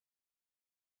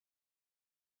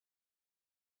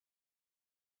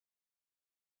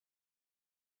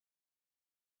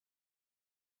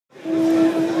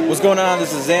What's going on?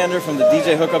 This is Xander from the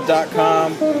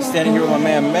DJHookup.com. Standing here with my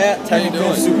man Matt,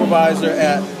 technical supervisor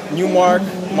at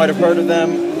Numark. You might have heard of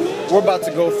them. We're about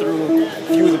to go through a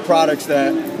few of the products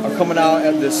that are coming out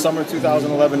at this Summer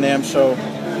 2011 NAMM show.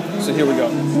 So here we go.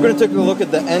 We're going to take a look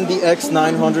at the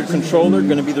NDX900 controller,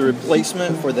 going to be the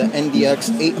replacement for the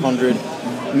NDX800.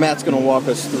 Matt's going to walk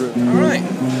us through. Alright,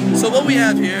 so what we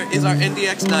have here is our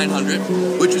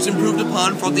NDX900, which was improved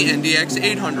upon from the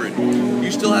NDX800.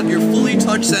 You still have your fully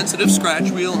touch-sensitive scratch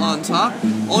wheel on top,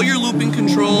 all your looping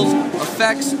controls,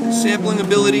 effects, sampling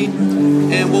ability,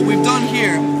 and what we've done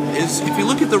here is, if you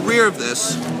look at the rear of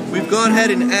this, we've gone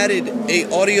ahead and added a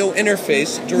audio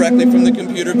interface directly from the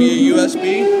computer via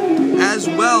USB, as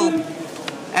well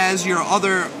as your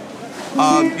other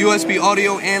USB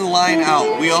audio and line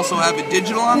out. We also have a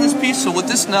digital on this piece, so what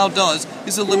this now does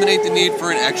is eliminate the need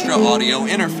for an extra audio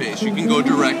interface. You can go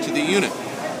direct to the unit.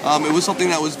 It was something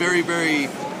that was very, very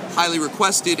highly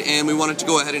requested, and we wanted to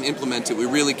go ahead and implement it. We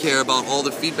really care about all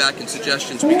the feedback and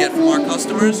suggestions we get from our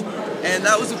customers, and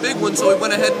that was a big one, so we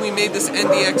went ahead and we made this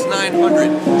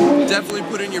NDX900. Definitely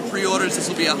put in your pre-orders. This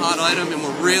will be a hot item, and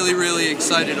we're really, really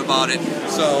excited about it.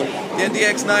 So, the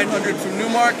NDX900 from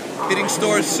Numark, hitting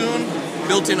stores soon.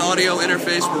 Built-in audio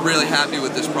interface. We're really happy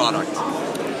with this product.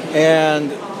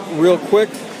 And real quick,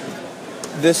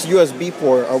 this USB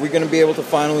port, are we going to be able to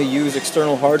finally use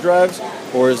external hard drives,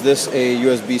 or is this a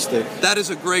USB stick? That is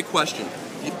a great question.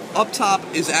 Up top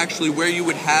is actually where you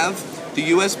would have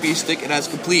the USB stick. It has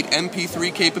complete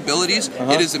MP3 capabilities.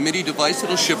 It is a MIDI device.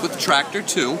 It'll ship with the Tractor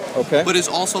too, but is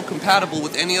also compatible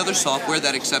with any other software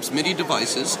that accepts MIDI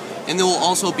devices, and there will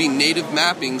also be native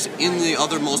mappings in the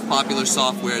other most popular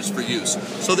softwares for use.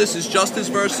 So this is just as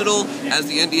versatile as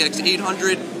the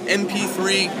NDX800,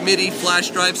 MP3, MIDI, flash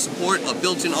drive support, a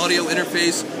built-in audio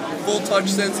interface, full touch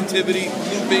sensitivity,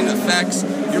 looping effects.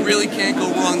 You really can't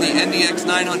go wrong. The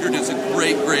NDX900 is a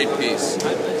great, great piece.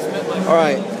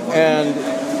 Alright, and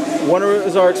when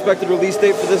is our expected release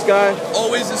date for this guy?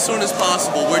 Always as soon as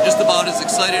possible. We're just about as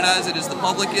excited as it is the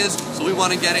public is, so we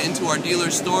want to get it into our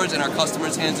dealers' stores and our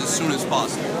customers' hands as soon as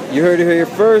possible. You heard it here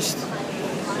first.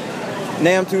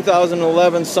 NAMM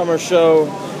 2011 Summer Show,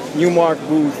 Numark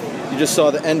booth. You just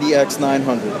saw the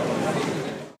NDX900.